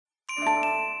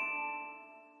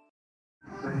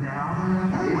Now,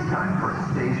 it's time for a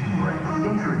station break.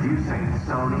 Introducing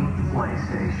Sony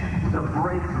PlayStation, the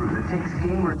breakthrough that takes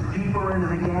gamers deeper into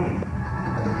the game.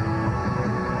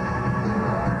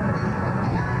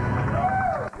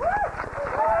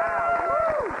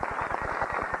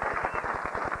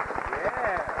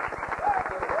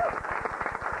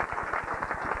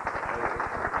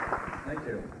 Thank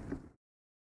you.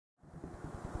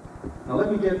 Now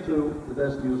let me get to the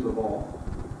best news of all,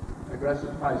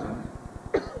 aggressive pricing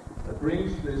that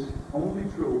brings this only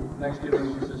true next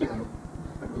generation system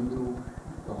into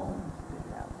the home.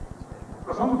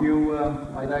 Some of you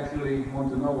might actually want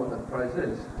to know what that price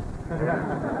is.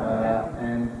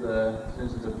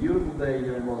 Since it's a beautiful day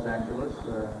here in Los Angeles,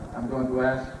 I'm going to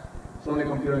ask Sony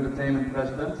Computer Entertainment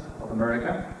President of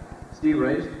America, Steve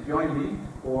Race, to join me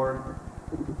for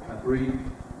a brief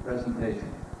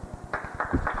presentation.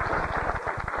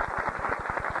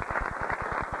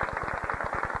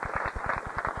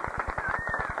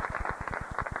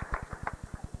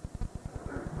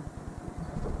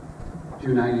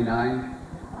 $299.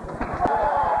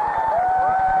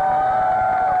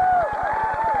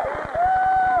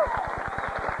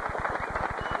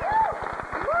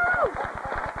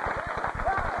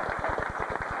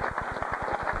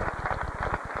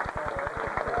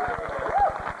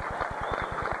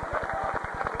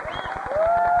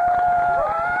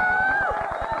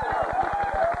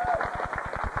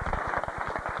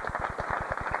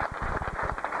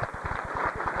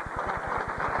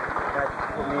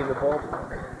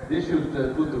 This should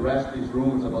put to rest these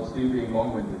rumors about Steve being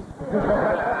long-winded.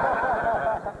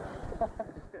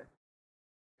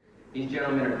 These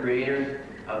gentlemen are creators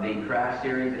of the Crash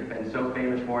series that's been so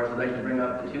famous for us. I'd like to bring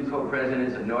up the two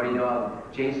co-presidents of Naughty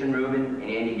Dog, Jason Rubin and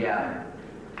Andy Gallagher.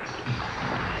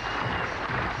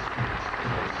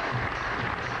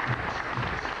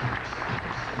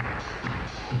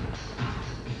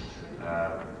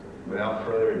 Without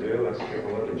further ado, let's take a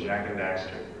look at Jack and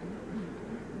Daxter.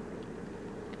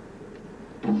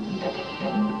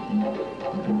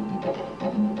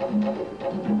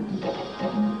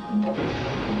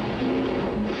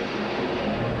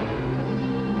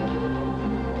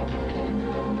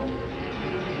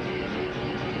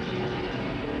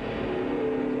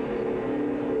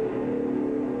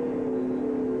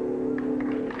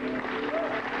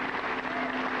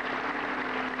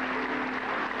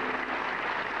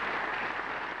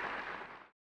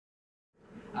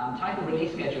 Title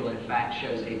release schedule, in fact,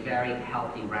 shows a very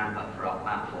healthy ramp-up for our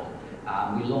platform.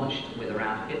 We launched with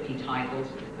around 50 titles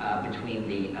between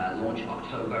the launch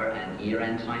October and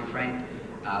year-end timeframe.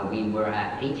 We were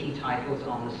at 80 titles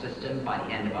on the system by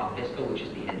the end of our fiscal, which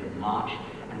is the end of March,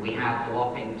 and we have a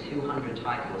whopping 200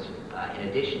 titles in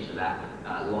addition to that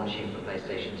launching for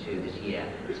PlayStation 2 this year.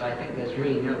 So I think there's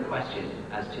really no question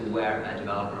as to where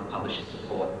developer and publisher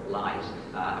support lies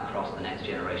across the next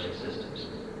generation systems.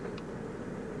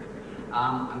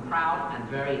 I'm proud and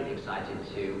very excited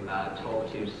to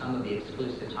talk to some of the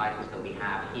exclusive titles that we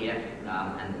have here,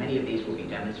 and many of these will be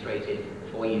demonstrated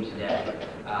for you today.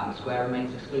 Square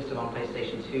remains exclusive on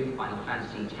PlayStation 2, Final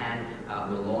Fantasy X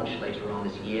will launch later on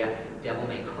this year, Devil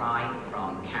May Cry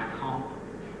from Capcom,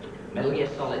 Metal Gear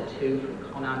Solid 2 from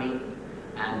Konami,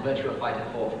 and Virtua Fighter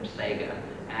 4 from Sega.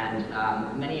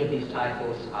 And many of these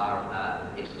titles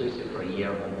are exclusive for a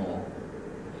year or more.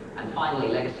 And finally,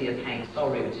 Legacy of Kain Soul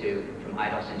Reaver 2 from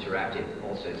Eidos Interactive,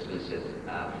 also exclusive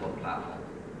for the platform.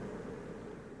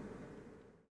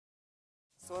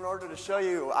 So in order to show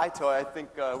you EyeToy, I think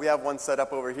we have one set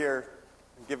up over here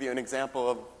and give you an example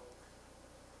of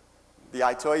the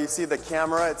EyeToy. You see the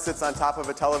camera, it sits on top of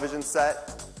a television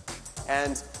set,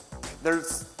 and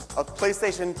there's a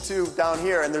PlayStation 2 down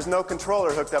here, and there's no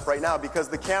controller hooked up right now because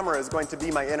the camera is going to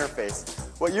be my interface.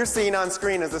 What you're seeing on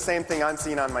screen is the same thing I'm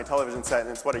seeing on my television set, and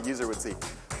it's what a user would see.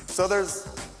 So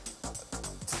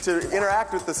to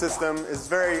interact with the system is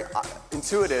very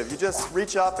intuitive. You just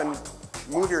reach up and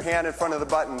move your hand in front of the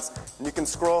buttons, and you can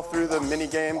scroll through the mini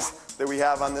games that we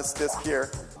have on this disc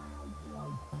here.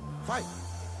 Fight.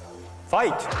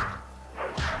 Fight.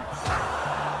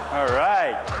 All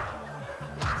right.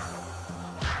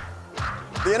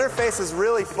 The interface is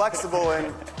really flexible,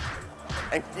 and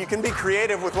you can be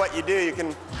creative with what you do.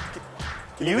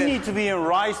 You need to be in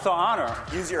Rise to Honor.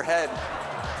 Use your head.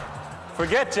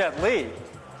 Forget Jet Li.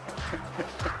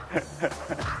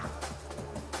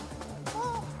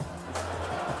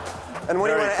 And when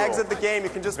you want to exit the game, you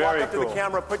can just walk up to the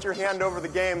camera, put your hand over the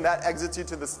game. That exits you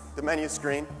to the menu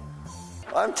screen.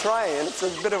 I'm trying. It's a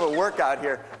bit of a workout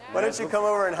here. Why don't you come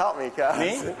over and help me,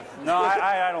 Kevin? Me? No,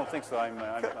 I don't think so.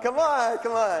 Come on,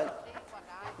 come on.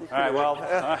 All right, well, All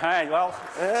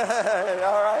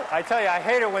right. I tell you, I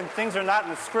hate it when things are not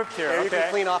in the script here. Here, you Okay. can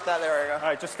clean off that. There we go. All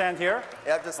right, just stand here.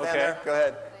 Yep, just stand Okay. there. Go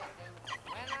ahead.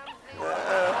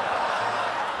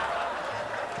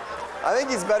 I think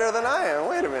he's better than I am.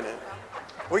 Wait a minute.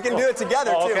 We can do it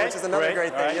together, too, okay. which is another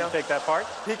great All thing. right, You you know? take that part.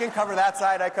 He can cover that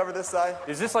side, I cover this side.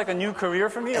 Is this like a new career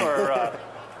for me, or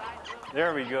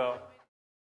there we go.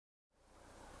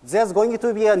 There's going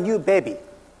to be a new baby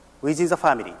within the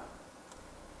family.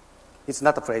 It's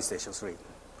not a PlayStation 3.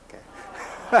 Okay.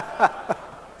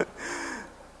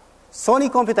 Sony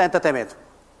Computer Entertainment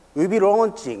will be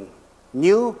launching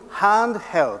new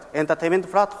handheld entertainment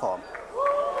platform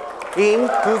in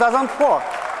 2004.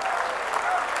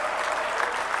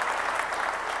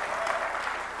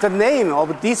 The name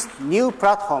of this new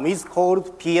platform is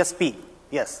called PSP.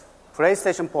 Yes,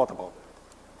 PlayStation Portable.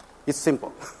 It's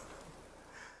simple.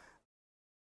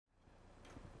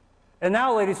 And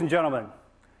now, ladies and gentlemen,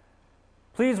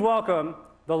 please welcome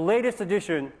the latest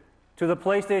addition to the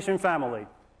PlayStation family.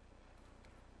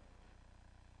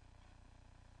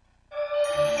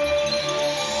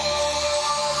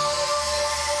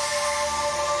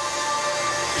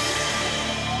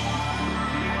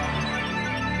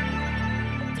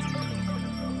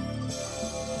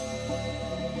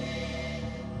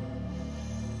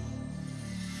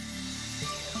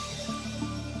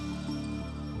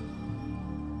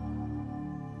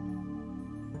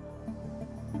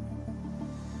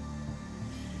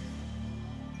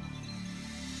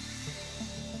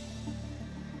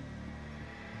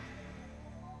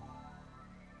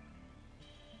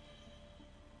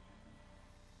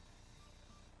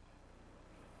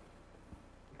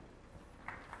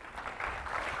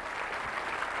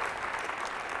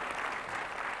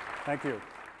 Thank you.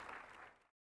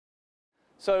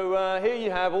 So here you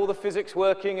have all the physics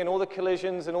working and all the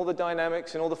collisions and all the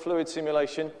dynamics and all the fluid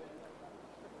simulation.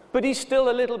 But he's still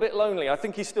a little bit lonely. I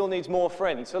think he still needs more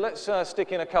friends. So let's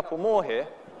stick in a couple more here.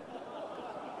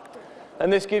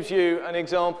 And this gives you an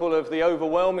example of the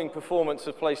overwhelming performance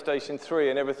of PlayStation 3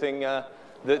 and everything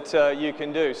that you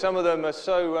can do. Some of them are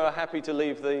so happy to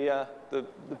leave the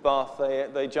bath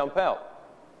they jump out.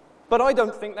 But I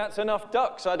don't think that's enough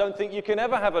ducks. I don't think you can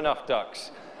ever have enough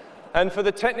ducks. And for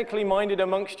the technically minded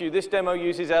amongst you, this demo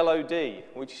uses LOD,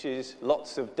 which is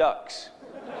lots of ducks.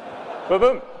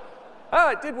 Boom.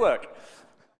 Ah, it did work.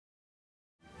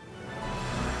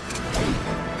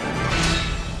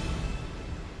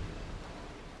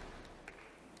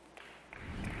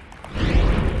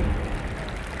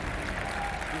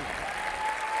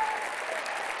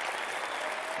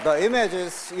 The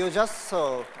images you just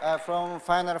saw are from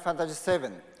Final Fantasy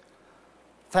VII.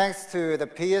 Thanks to the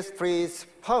PS3's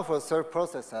powerful third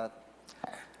processor,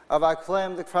 our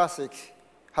acclaimed classic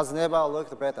has never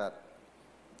looked better.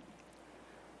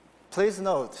 Please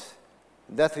note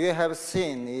that we have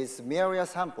seen is merely a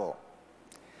sample,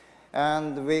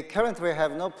 and we currently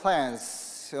have no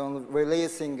plans on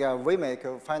releasing a remake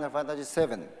of Final Fantasy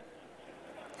VII.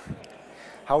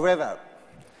 However,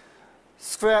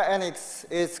 Square Enix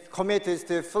is committed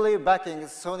to fully backing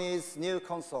Sony's new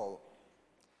console.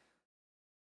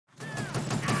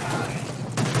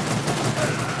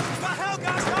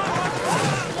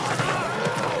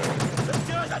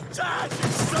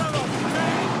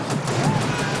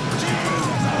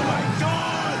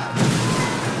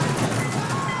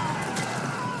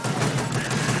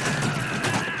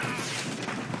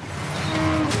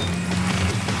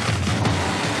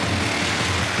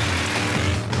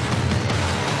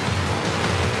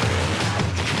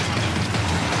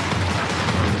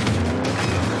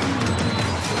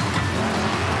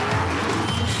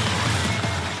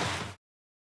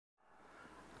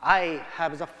 I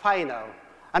have the final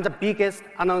and the biggest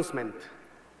announcement.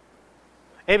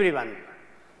 Everyone,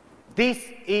 this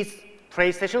is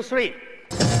PlayStation 3.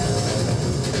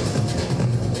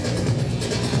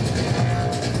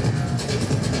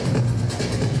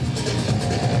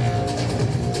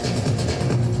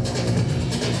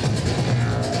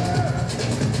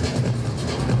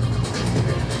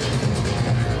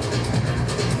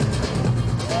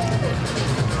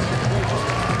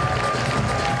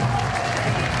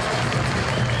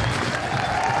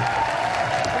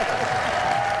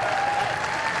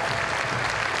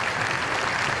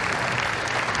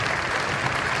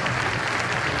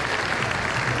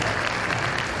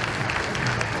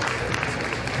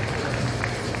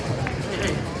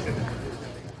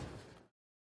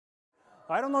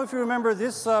 I don't know if you remember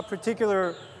this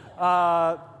particular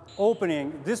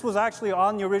opening. This was actually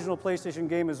on the original PlayStation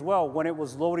game as well when it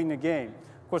was loading the game.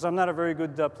 Of course, I'm not a very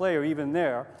good player even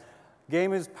there.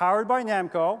 Game is powered by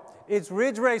Namco. It's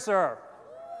Ridge Racer.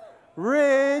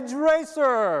 Ridge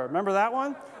Racer. Remember that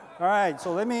one? All right,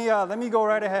 so let me go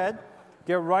right ahead,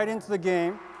 get right into the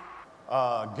game.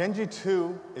 Genji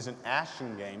 2 is an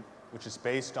action game which is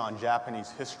based on Japanese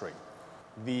history.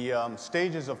 The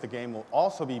stages of the game will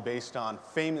also be based on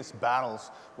famous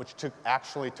battles which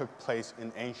actually took place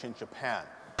in ancient Japan.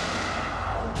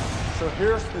 So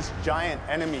here's this giant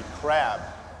enemy crab.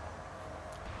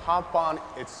 Hop on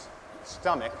its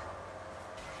stomach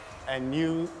and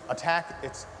you attack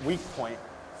its weak point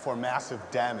for massive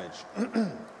damage.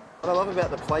 What I love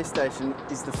about the PlayStation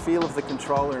is the feel of the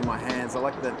controller in my hands. I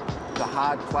like the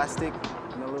hard plastic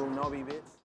and the little knobby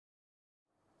bits.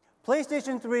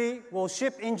 PlayStation 3 will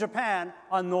ship in Japan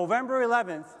on November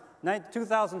 11th,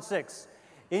 2006.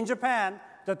 In Japan,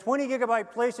 the 20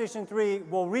 gigabyte PlayStation 3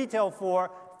 will retail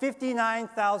for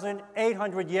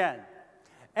 59,800 yen.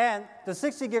 And the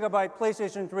 60 gigabyte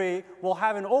PlayStation 3 will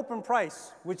have an open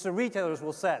price, which the retailers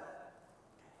will set.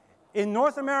 In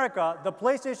North America, the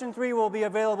PlayStation 3 will be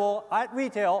available at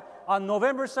retail on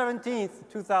November 17th,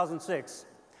 2006.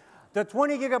 The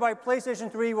 20 gigabyte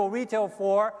PlayStation 3 will retail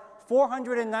for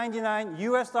 $499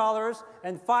 US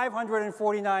and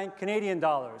 549 Canadian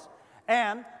dollars.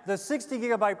 And the 60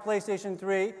 gigabyte PlayStation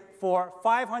 3 for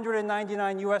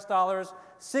 $599 US,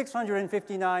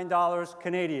 $659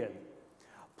 Canadian.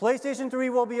 PlayStation 3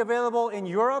 will be available in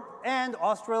Europe and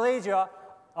Australasia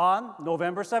on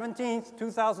November 17th,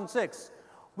 2006.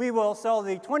 We will sell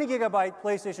the 20 gigabyte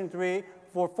PlayStation 3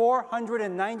 for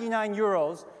 499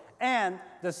 euros and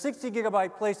the 60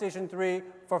 gigabyte PlayStation 3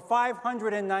 for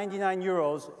 599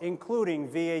 euros, including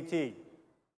VAT.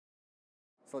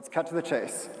 So let's cut to the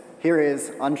chase. Here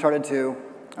is Uncharted 2,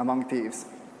 Among Thieves.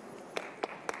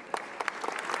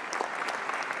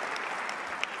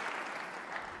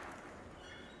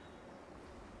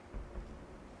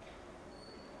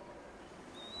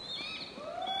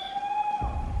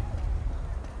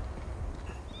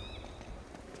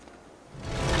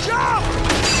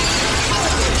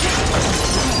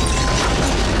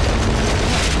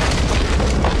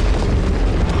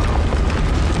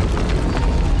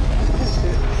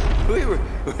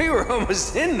 We were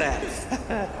almost in that.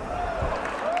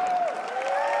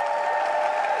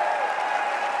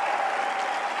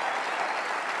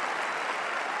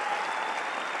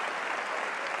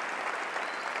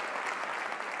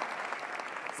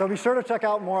 So be sure to check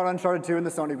out more on Uncharted 2 in the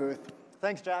Sony booth.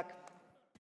 Thanks, Jack.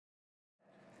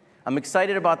 I'm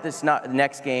excited about this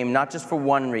next game, not just for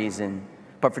one reason,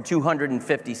 but for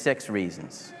 256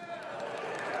 reasons.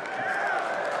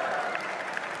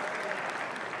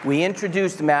 We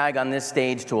introduced MAG on this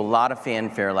stage to a lot of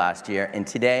fanfare last year, and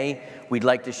today we'd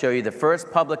like to show you the first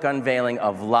public unveiling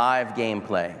of live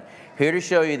gameplay. Here to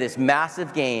show you this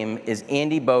massive game is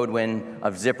Andy Bodwin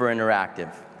of Zipper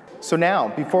Interactive. So now,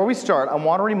 before we start, I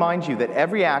want to remind you that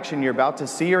every action you're about to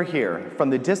see or hear, from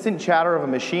the distant chatter of a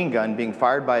machine gun being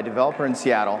fired by a developer in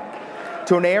Seattle,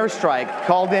 to an airstrike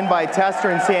called in by a tester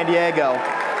in San Diego,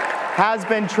 has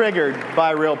been triggered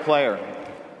by a real player.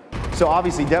 So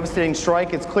obviously, devastating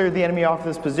strike, it's cleared the enemy off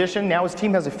this position. Now his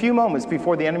team has a few moments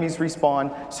before the enemies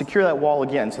respawn, secure that wall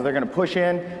again. So they're going to push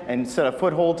in and set a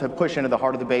foothold to push into the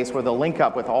heart of the base where they'll link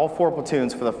up with all 4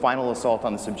 platoons for the final assault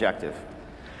on this objective.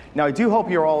 Now I do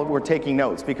hope you all were taking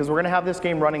notes because we're going to have this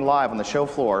game running live on the show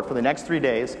floor for the next 3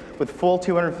 days with full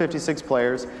 256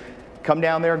 players. Come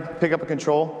down there, pick up a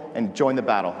control, and join the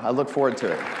battle. I look forward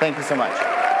to it. Thank you so much.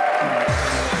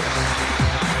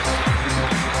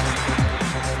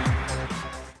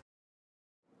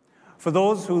 For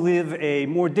those who live a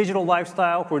more digital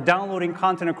lifestyle, who are downloading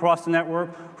content across the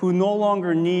network, who no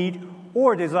longer need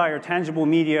or desire tangible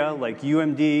media like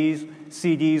UMDs,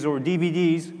 CDs, or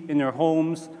DVDs in their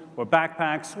homes or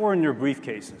backpacks or in their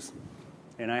briefcases.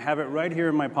 And I have it right here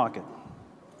in my pocket.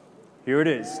 Here it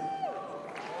is.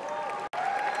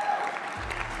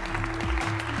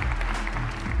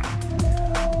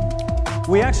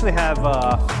 We actually have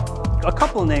a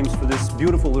couple of names for this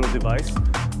beautiful little device.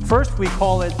 First, we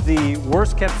call it the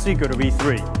worst kept secret of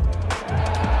E3.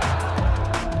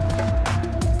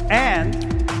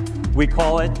 And we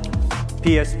call it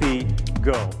PSP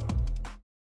Go.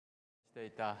 して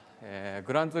いた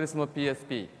グランツーリスモ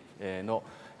PSP の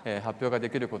発表がで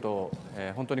きることを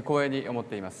本当に光栄に思っ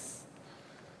ています。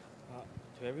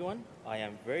To everyone, I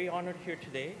am very honored here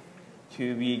today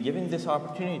to be given this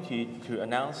opportunity to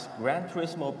announce Gran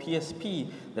Turismo PSP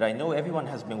that I know everyone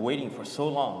has been waiting for so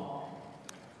long.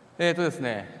 です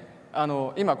ね、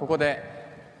今ここで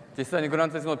実際にグラ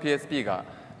ンツーリスモ PSP が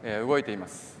動いていま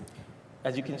す。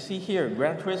As you can see here,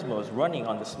 Gran Turismo is running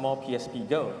on the small PSP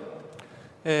Go.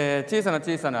 小さな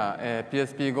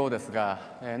PSP Go ですが、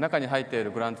中に入っている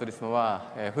グランツーリスモ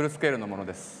はフルスケールのもの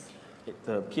です。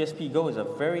The PSP Go is a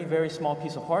very, very small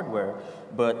piece of hardware,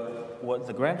 but what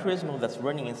the Gran Turismo that's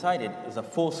running inside it is a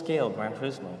full-scale Gran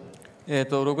Turismo.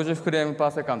 60フレームパ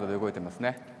ーセカンドで動いてます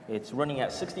ね。It's running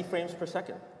at 60 frames per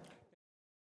second.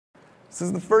 This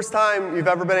is the first time you've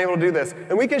ever been able to do this.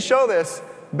 And we can show this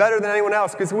better than anyone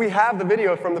else because we have the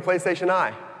video from the PlayStation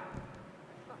Eye.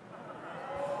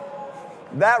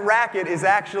 That racket is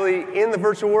actually in the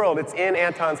virtual world. It's in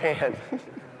Anton's hand.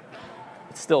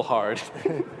 It's still hard.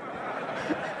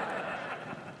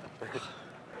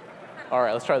 All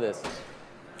right, let's try this.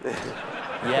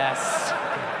 Yes.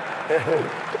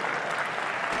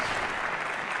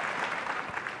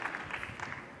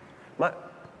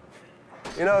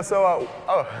 You know, so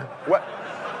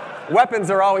weapons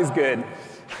are always good.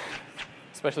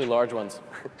 Especially large ones.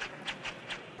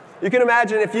 You can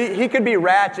imagine if he could be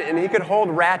Ratchet and he could hold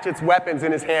Ratchet's weapons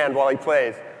in his hand while he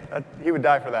plays. He would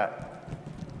die for that.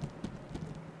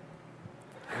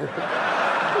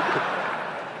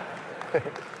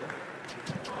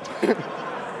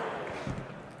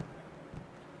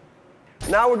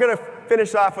 Now we're going to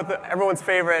finish off with everyone's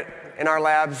favorite in our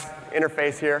lab's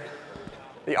interface here,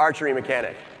 the archery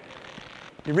mechanic.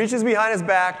 He reaches behind his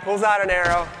back, pulls out an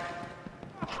arrow,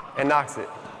 and knocks it.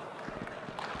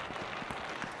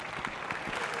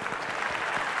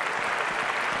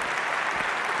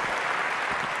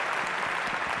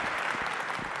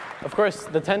 Of course,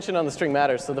 the tension on the string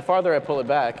matters, so the farther I pull it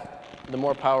back, the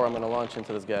more power I'm going to launch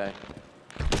into this guy.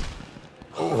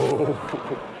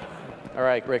 All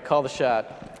right, Rick, call the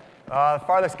shot. The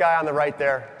farthest guy on the right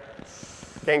there.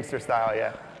 Gangster style,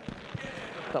 yeah.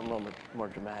 Something a little more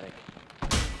dramatic.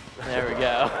 There we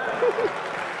go.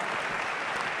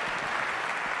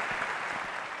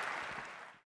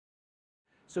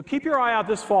 So keep your eye out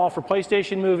this fall for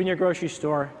PlayStation Move in your grocery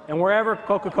store and wherever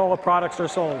Coca-Cola products are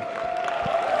sold.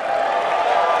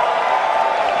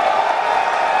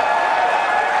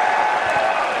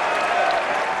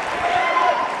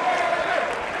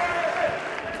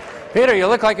 Peter, you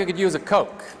look like you could use a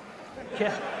Coke.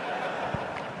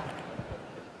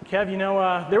 Kev, you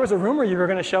know, there was a rumor you were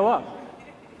going to show up.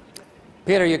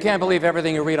 Peter, you can't believe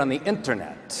everything you read on the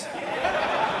internet.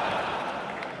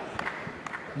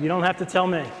 You don't have to tell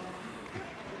me.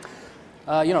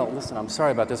 You know, listen, I'm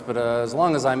sorry about this, but as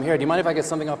long as I'm here, do you mind if I get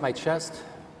something off my chest?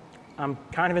 I'm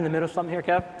kind of in the middle of something here,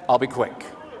 Kev. I'll be quick.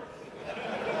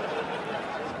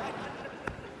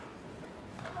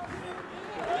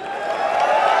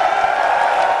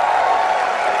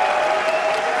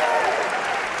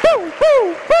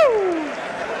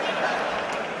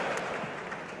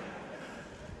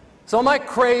 So am I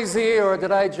crazy, or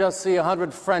did I just see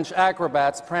 100 French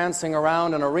acrobats prancing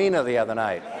around an arena the other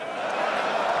night?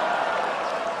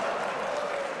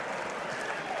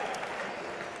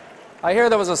 I hear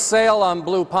there was a sale on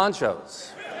blue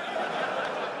ponchos.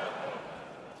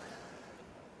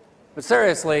 But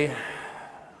seriously,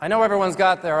 I know everyone's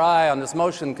got their eye on this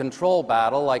motion control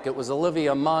battle like it was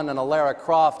Olivia Munn in a Lara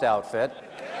Croft outfit.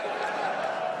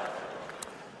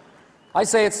 I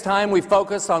say it's time we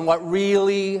focus on what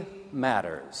really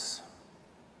matters.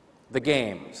 The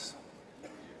games.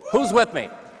 Who's with me?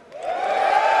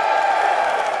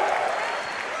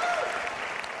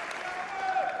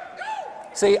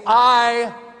 See,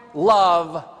 I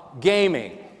love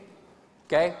gaming,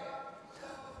 okay?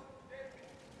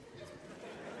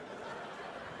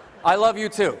 I love you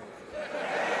too.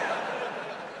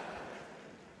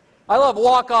 I love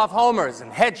walk-off homers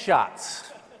and headshots.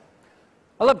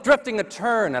 I love drifting a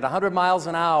turn at 100 miles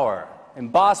an hour in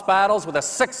boss battles with a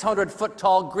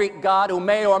 600-foot-tall Greek god who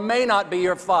may or may not be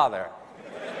your father.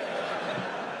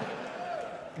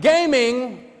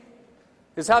 Gaming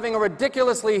is having a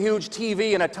ridiculously huge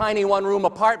TV in a tiny one-room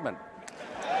apartment.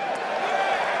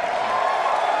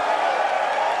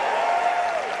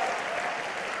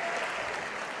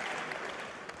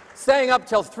 Staying up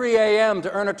till 3 a.m.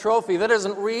 to earn a trophy that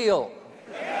isn't real.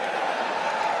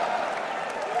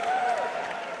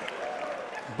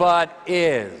 But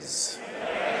is.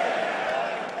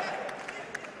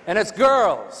 And it's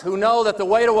girls who know that the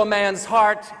way to a man's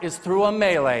heart is through a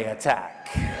melee attack.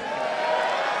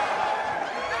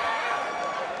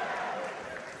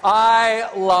 I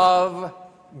love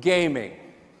gaming.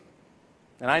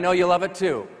 And I know you love it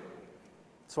too.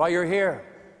 That's why you're here.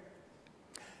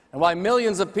 And why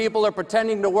millions of people are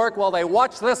pretending to work while they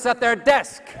watch this at their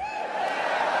desk.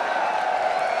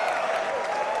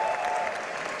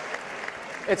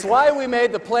 It's why we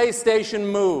made the PlayStation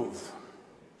Move.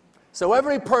 So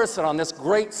every person on this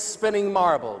great spinning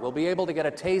marble will be able to get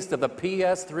a taste of the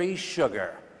PS3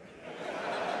 sugar.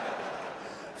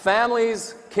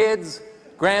 Families, kids,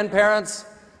 grandparents,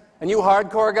 and you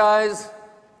hardcore guys,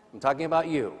 I'm talking about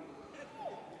you.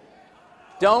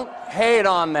 Don't hate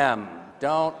on them.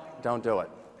 Don't do it.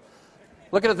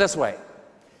 Look at it this way.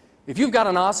 If you've got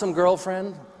an awesome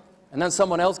girlfriend, and then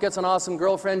someone else gets an awesome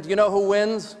girlfriend, do you know who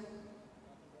wins?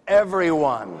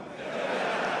 Everyone.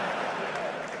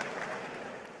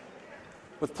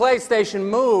 With PlayStation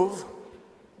Move,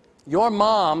 your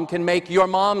mom can make your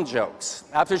mom jokes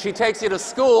after she takes you to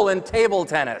school in table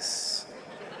tennis.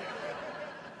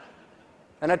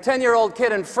 And a 10-year-old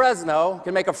kid in Fresno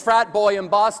can make a frat boy in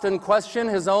Boston question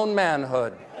his own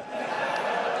manhood.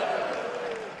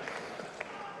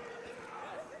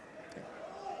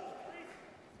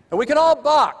 And we can all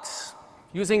box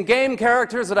using game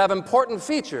characters that have important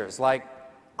features like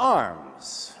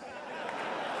arms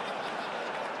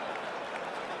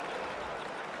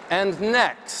and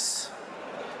necks.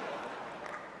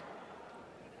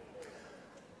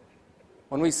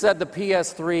 When we said the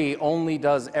PS3 only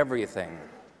does everything,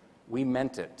 we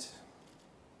meant it.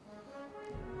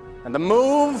 And the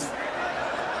Move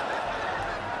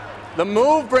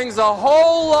brings a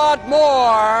whole lot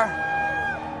more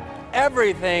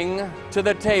everything to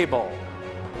the table.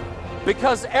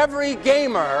 Because every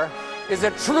gamer is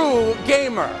a true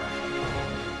gamer.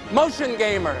 Motion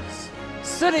gamers,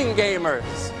 sitting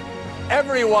gamers,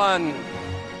 everyone.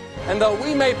 And though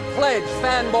we may pledge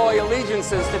fanboy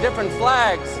allegiances to different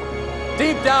flags,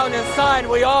 deep down inside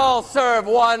we all serve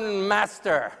one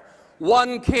master,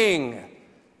 one king.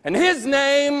 And his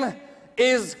name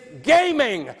is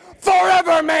gaming.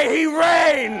 Forever may he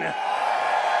reign!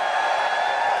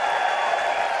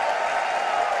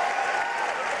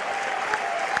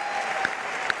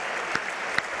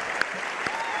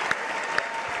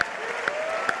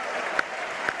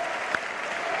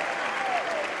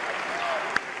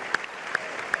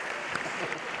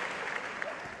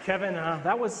 Kevin,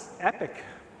 that was epic.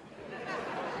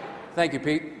 Thank you,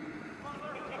 Pete.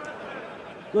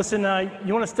 Listen,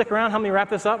 you want to stick around? Help me wrap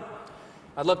this up?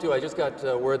 I'd love to. I just got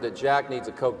word that Jack needs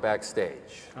a Coke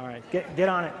backstage. All right, get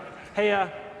on it. Hey,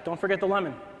 don't forget the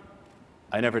lemon.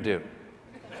 I never do.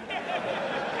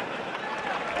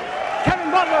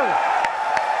 Kevin Butler!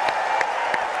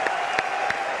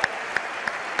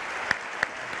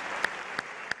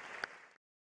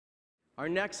 Our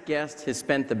next guest has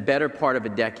spent the better part of a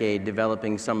decade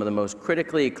developing some of the most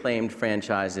critically acclaimed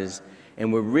franchises,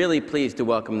 and we're really pleased to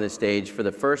welcome to the stage for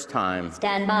the first time.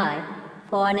 Stand by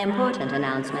for an important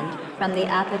announcement from the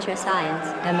Aperture Science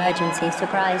Emergency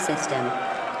Surprise System.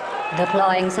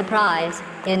 Deploying surprise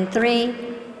in 3,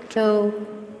 2,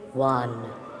 1.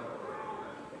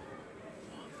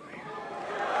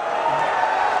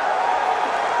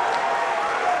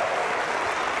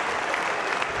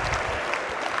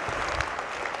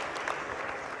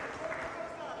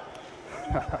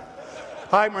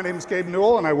 Hi, my name is Gabe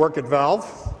Newell, and I work at Valve.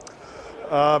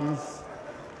 Now,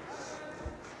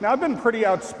 I've been pretty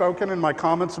outspoken in my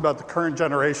comments about the current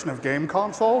generation of game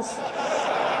consoles.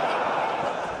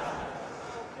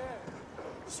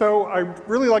 So I'd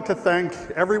really like to thank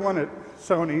everyone at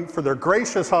Sony for their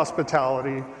gracious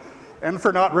hospitality and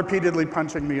for not repeatedly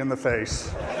punching me in the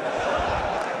face.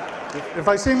 If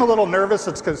I seem a little nervous,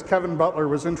 it's because Kevin Butler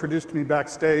was introduced to me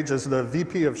backstage as the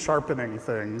VP of sharpening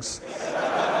things.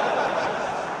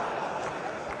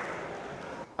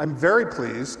 I'm very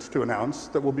pleased to announce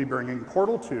that we'll be bringing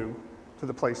Portal 2 to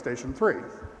the PlayStation 3.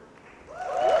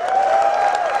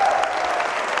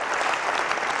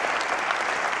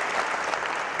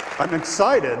 I'm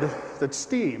excited that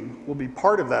Steam will be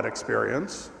part of that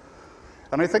experience,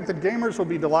 and I think that gamers will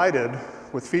be delighted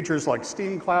with features like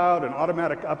Steam Cloud and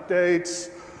automatic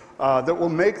updates that will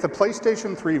make the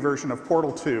PlayStation 3 version of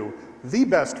Portal 2 the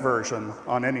best version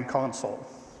on any console.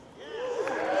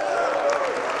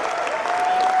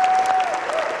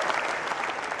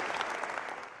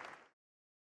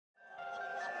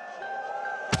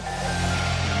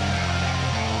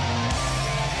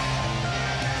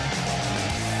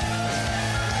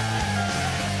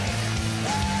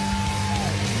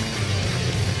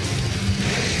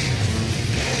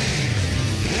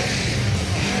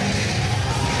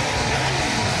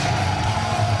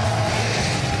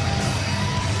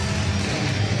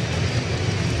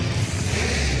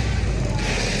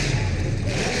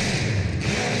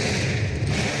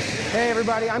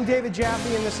 Everybody, I'm David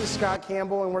Jaffe, and this is Scott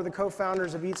Campbell, and we're the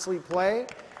co-founders of Eat, Sleep, Play,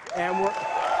 and we're...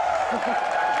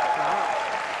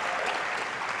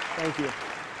 Thank you.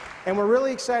 And we're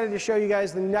really excited to show you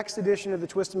guys the next edition of the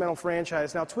Twisted Metal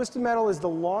franchise. Now, Twisted Metal is the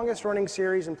longest-running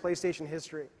series in PlayStation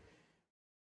history.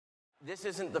 This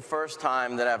isn't the first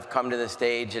time that I've come to the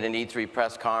stage at an E3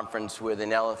 press conference with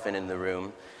an elephant in the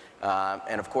room.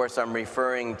 And of course, I'm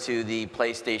referring to the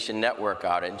PlayStation Network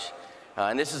outage.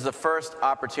 And this is the first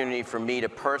opportunity for me to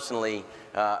personally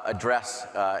address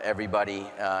everybody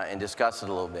and discuss it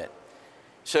a little bit.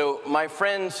 So my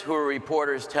friends who are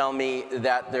reporters tell me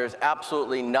that there's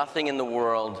absolutely nothing in the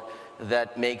world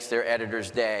that makes their editor's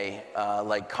day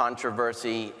like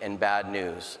controversy and bad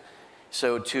news.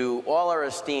 So to all our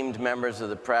esteemed members of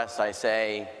the press, I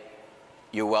say,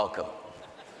 you're welcome.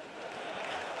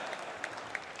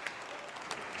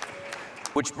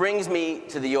 Which brings me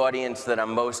to the audience that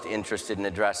I'm most interested in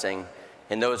addressing,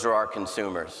 and those are our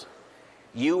consumers.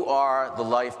 You are the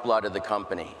lifeblood of the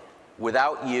company.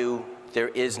 Without you, there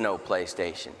is no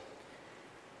PlayStation.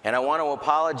 And I want to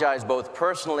apologize both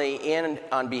personally and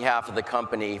on behalf of the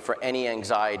company for any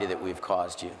anxiety that we've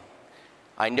caused you.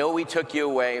 I know we took you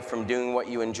away from doing what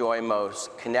you enjoy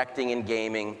most, connecting and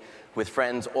gaming with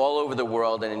friends all over the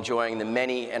world and enjoying the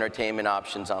many entertainment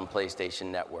options on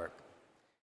PlayStation Network.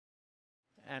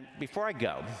 And before I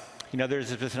go, you know,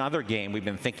 there's this another game we've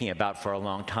been thinking about for a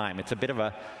long time. It's a bit of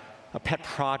a pet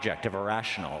project of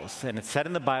Irrational's, and it's set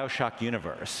in the BioShock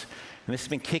universe. And this has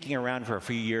been kicking around for a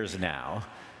few years now.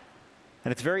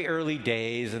 And it's very early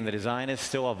days, and the design is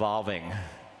still evolving.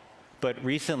 But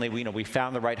recently, we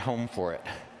found the right home for it.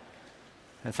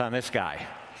 It's on this guy.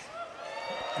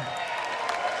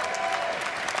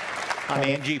 On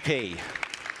the NGP.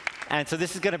 And so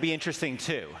this is going to be interesting,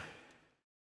 too.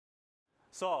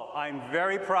 So I'm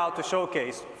very proud to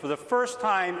showcase, for the first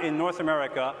time in North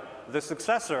America, the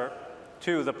successor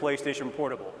to the PlayStation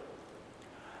Portable.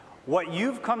 What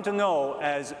you've come to know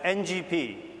as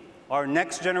NGP, our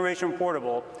next generation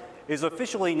portable, is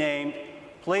officially named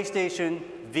PlayStation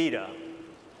Vita.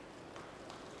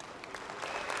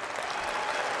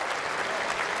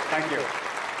 Thank you.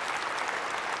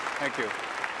 Thank you.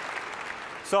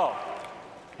 So,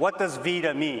 what does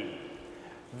Vita mean?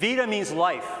 Vita means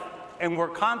life, and we're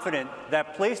confident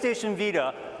that PlayStation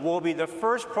Vita will be the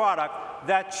first product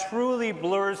that truly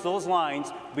blurs those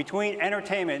lines between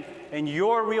entertainment and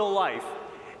your real life,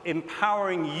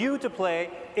 empowering you to play,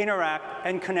 interact,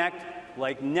 and connect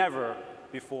like never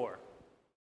before.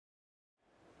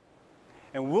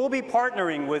 And we'll be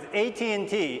partnering with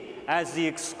AT&T as the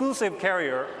exclusive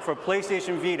carrier for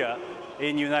PlayStation Vita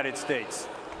in the United States.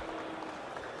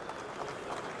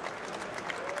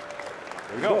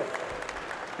 There we go.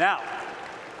 Now,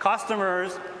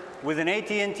 customers with an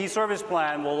AT&T service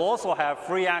plan will also have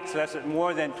free access at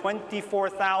more than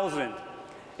 24,000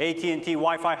 AT&T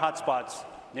Wi-Fi hotspots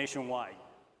nationwide.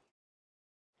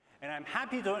 And I'm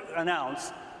happy to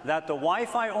announce that the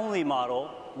Wi-Fi only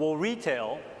model will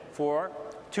retail for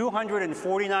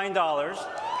 $249.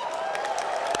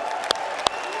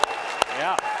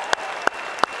 Yeah.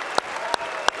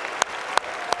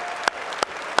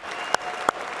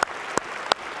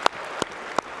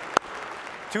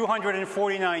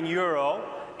 €249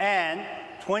 and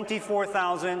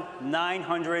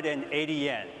 24,980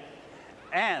 yen.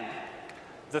 And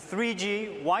the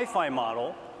 3G Wi-Fi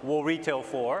model will retail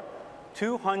for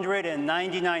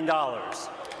 $299.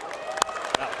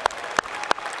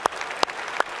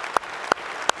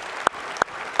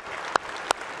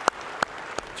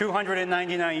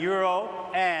 €299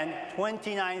 and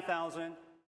 29,000.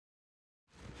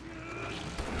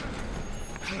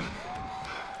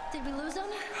 Did we lose them?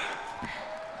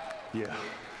 Yeah.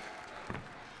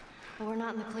 Well, we're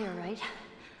not in the clear, right?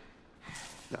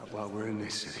 Not while we're in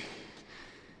this city.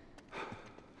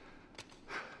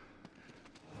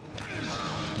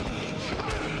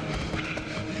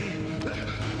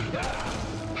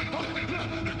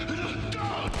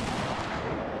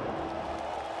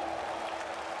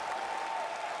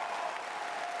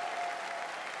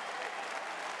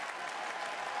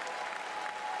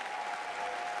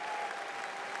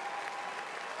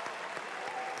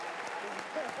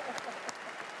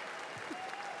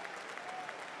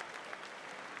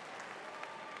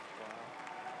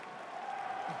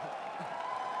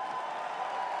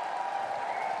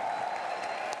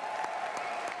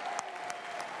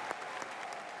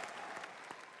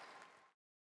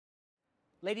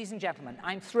 Ladies and gentlemen,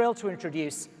 I'm thrilled to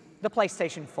introduce the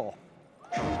PlayStation 4.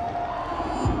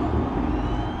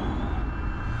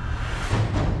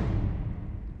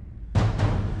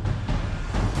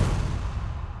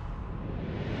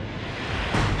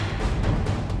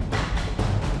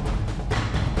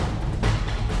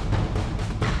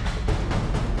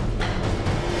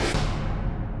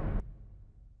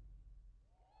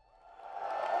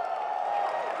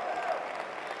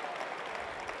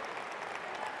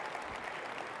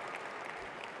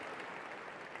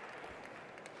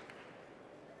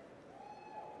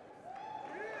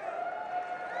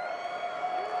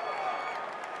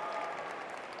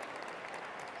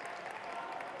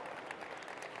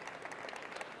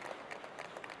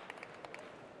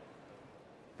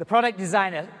 the product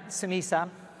designer, Sumisa,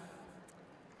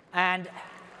 and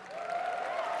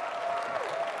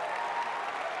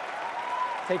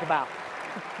take a bow.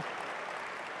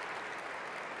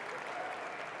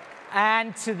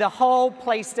 And to the whole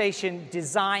PlayStation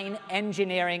design,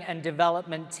 engineering, and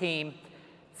development team,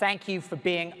 thank you for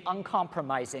being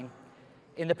uncompromising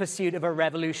in the pursuit of a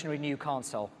revolutionary new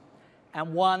console,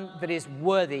 and one that is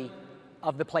worthy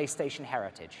of the PlayStation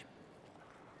heritage.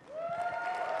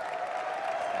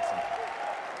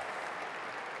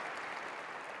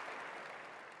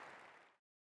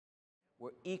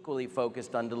 We're equally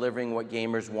focused on delivering what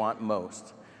gamers want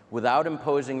most, without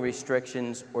imposing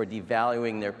restrictions or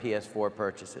devaluing their PS4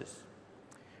 purchases.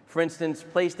 For instance,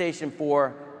 PlayStation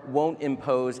 4 won't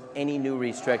impose any new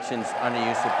restrictions on the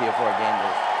use of PS4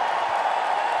 gamers.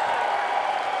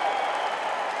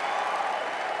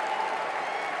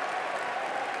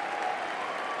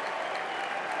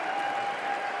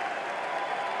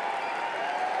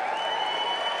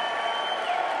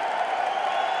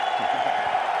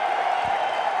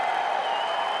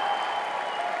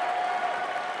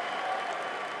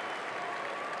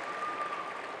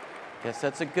 Yes,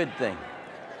 that's a good thing.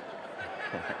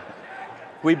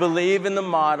 We believe in the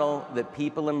model that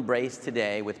people embrace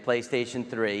today with PlayStation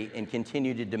 3 and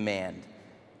continue to demand.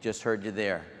 Just heard you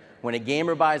there. When a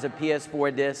gamer buys a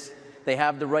PS4 disc, they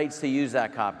have the rights to use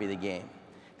that copy of the game.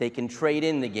 They can trade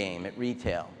in the game at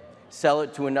retail, sell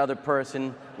it to another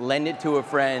person, lend it to a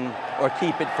friend, or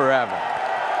keep it forever.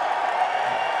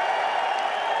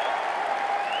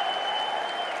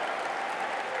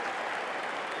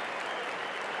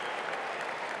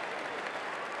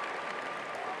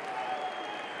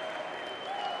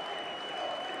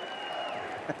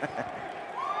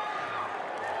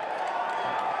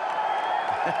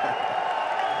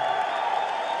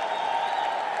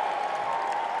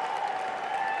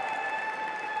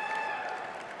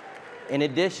 In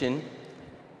addition,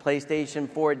 PlayStation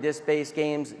 4 disc-based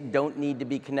games don't need to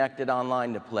be connected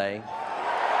online to play.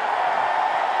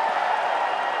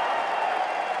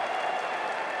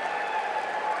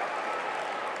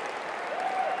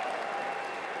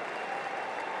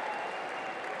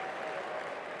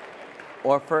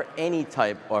 Or for any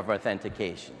type of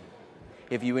authentication.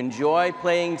 If you enjoy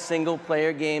playing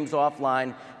single-player games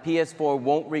offline, PS4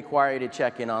 won't require you to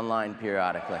check in online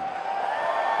periodically.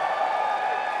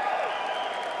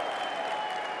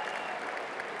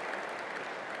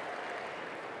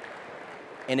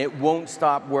 And it won't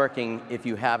stop working if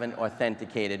you haven't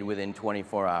authenticated within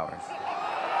 24 hours.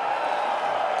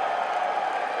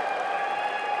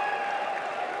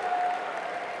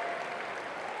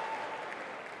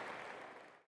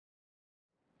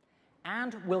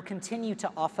 And will continue to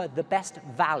offer the best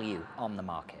value on the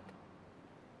market.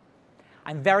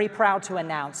 I'm very proud to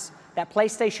announce that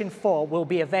PlayStation 4 will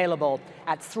be available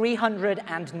at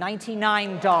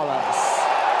 $399.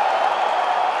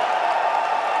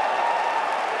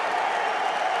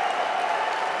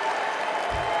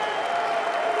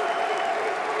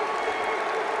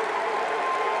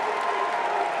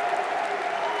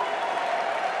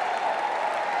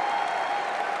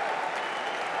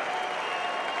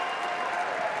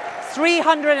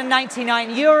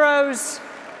 €399,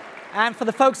 and for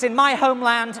the folks in my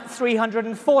homeland,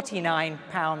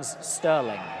 £349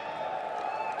 sterling.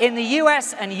 In the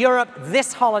US and Europe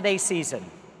this holiday season,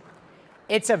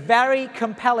 it's a very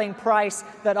compelling price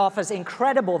that offers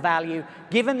incredible value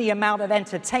given the amount of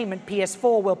entertainment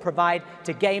PS4 will provide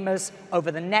to gamers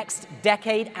over the next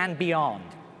decade and beyond.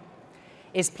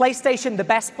 Is PlayStation the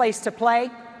best place to play?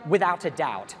 Without a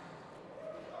doubt.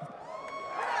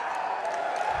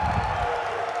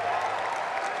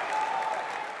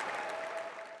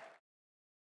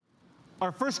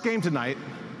 Our first game tonight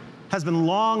has been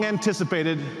long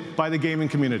anticipated by the gaming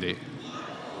community.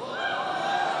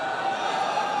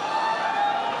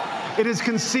 It is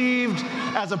conceived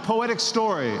as a poetic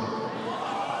story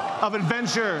of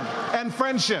adventure and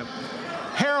friendship,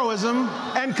 heroism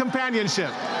and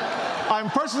companionship. I'm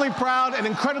personally proud and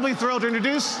incredibly thrilled to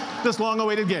introduce this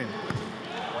long-awaited game.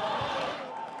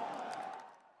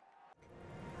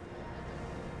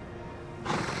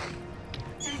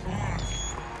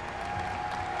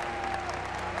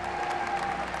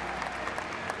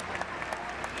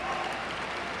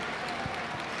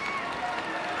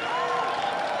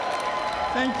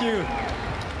 Thank you.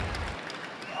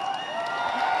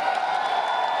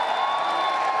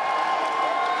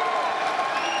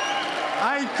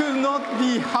 I could not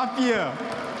be happier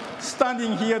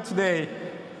standing here today.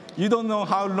 You don't know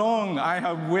how long I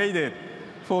have waited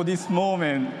for this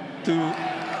moment to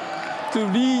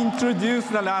reintroduce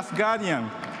The Last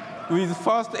Guardian. with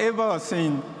first ever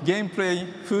seen gameplay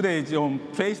footage on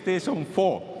PlayStation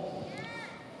 4.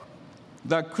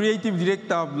 The creative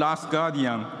director of Last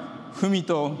Guardian,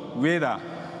 Fumito Ueda.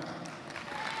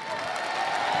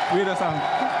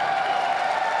 Ueda-san.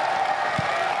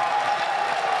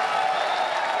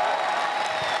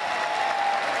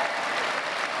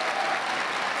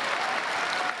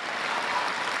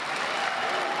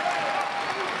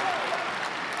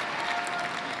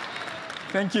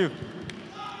 Thank you.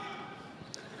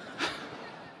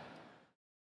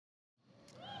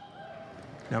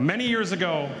 Now, many years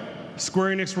ago,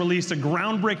 Square Enix released a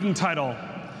groundbreaking title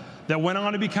that went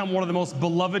on to become one of the most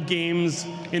beloved games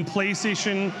in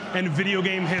PlayStation and video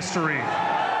game history.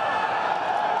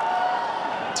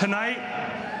 Tonight,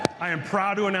 I am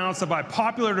proud to announce that by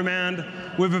popular demand,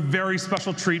 we have a very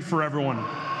special treat for everyone.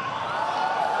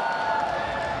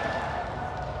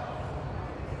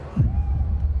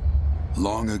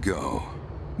 Long ago,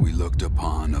 we looked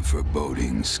upon a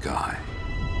foreboding sky.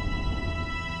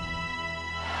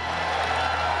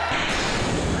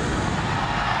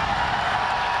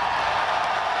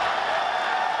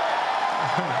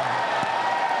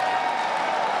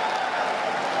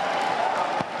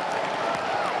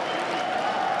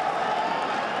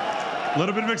 A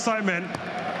little bit of excitement.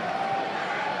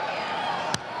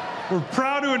 We're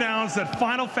proud to announce that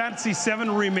Final Fantasy VII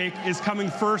Remake is coming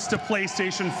first to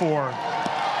PlayStation 4.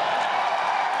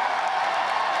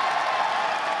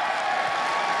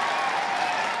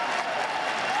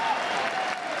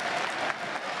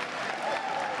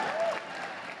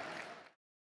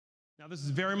 Now, this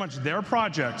is very much their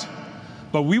project,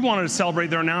 but we wanted to celebrate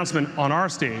their announcement on our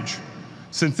stage,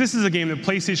 since this is a game that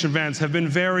PlayStation fans have been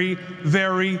very,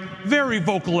 very, very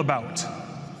vocal about.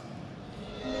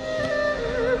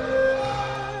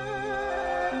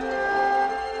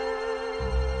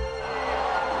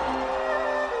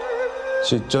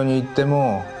出張に行って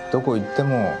もどこ行って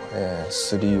も、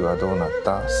3はどうなっ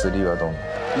た ?3 はどうなっ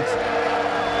た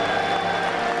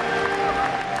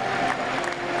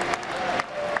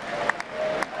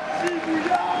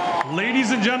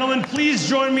Ladies and gentlemen, please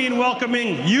join me in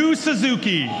welcoming Yu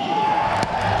Suzuki. How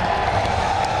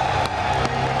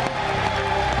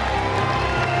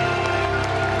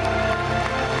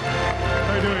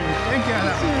are you doing? Thank you.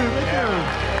 Thank you.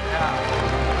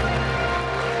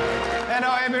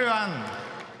 Hello, everyone.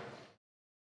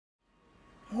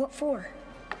 What for?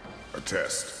 A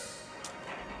test.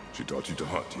 She taught you to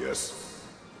hunt, yes?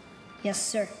 Yes,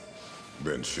 sir.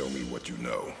 Then show me what you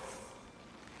know.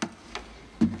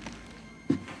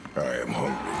 I am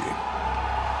hungry.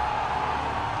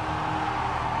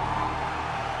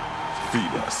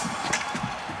 Feed us.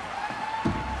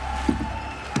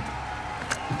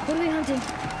 What are we hunting?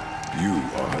 You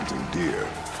are hunting deer.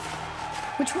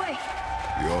 Which way?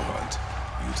 Your hunt.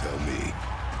 You tell me.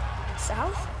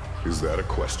 South? Is that a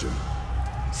question?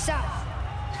 South.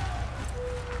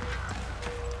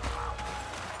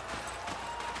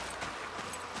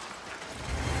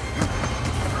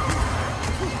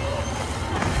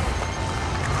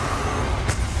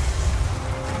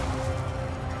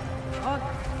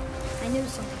 I knew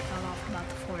something fell off about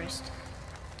the forest.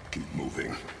 Keep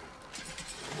moving.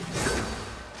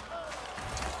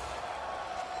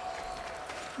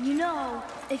 You know,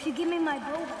 if you give me my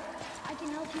bow, I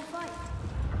can help you fight.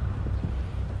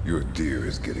 Your deer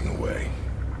is getting away.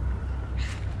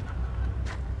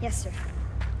 Yes, sir.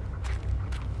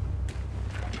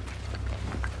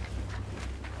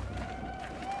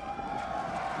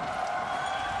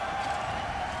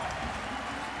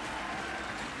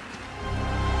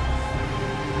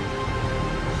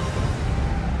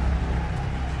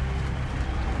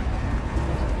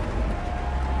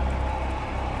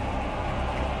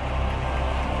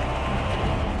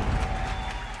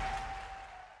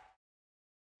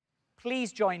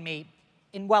 Please join me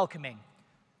in welcoming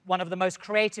one of the most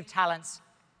creative talents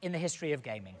in the history of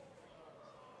gaming.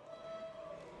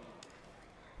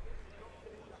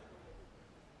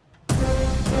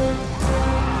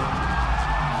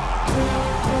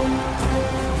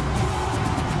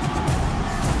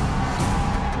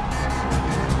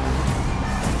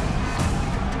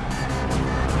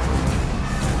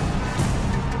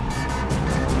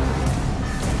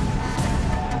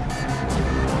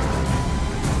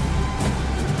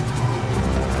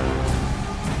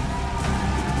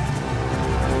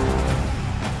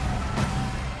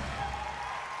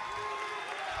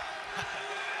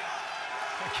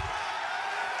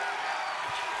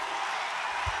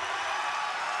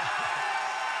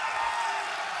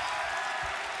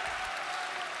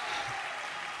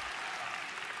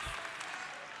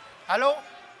 Hello?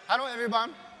 Hello,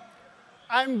 everyone.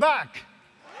 I'm back.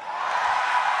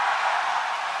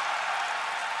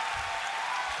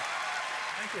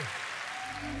 Thank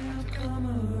you.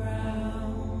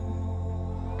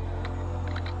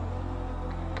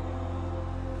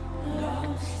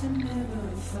 Lost and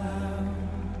never found.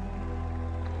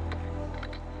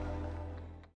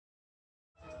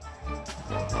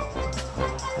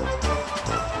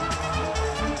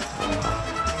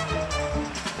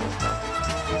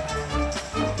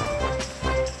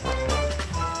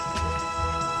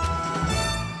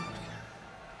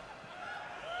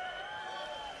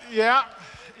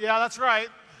 Yeah, that's right.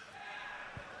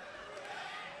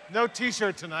 No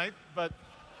t-shirt tonight, but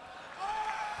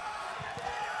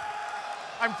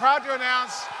I'm proud to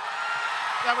announce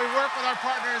that we work with our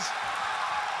partners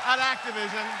at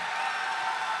Activision,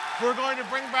 who are going to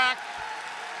bring back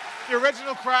the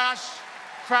original Crash,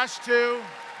 Crash 2,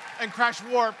 and Crash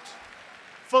Warped,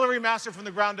 fully remastered from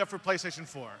the ground up for PlayStation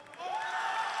 4.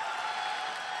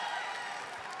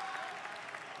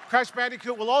 Crash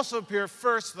Bandicoot will also appear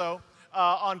first, though,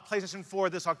 on PlayStation 4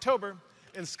 this October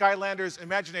in Skylanders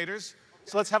Imaginators.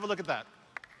 So let's have a look at that.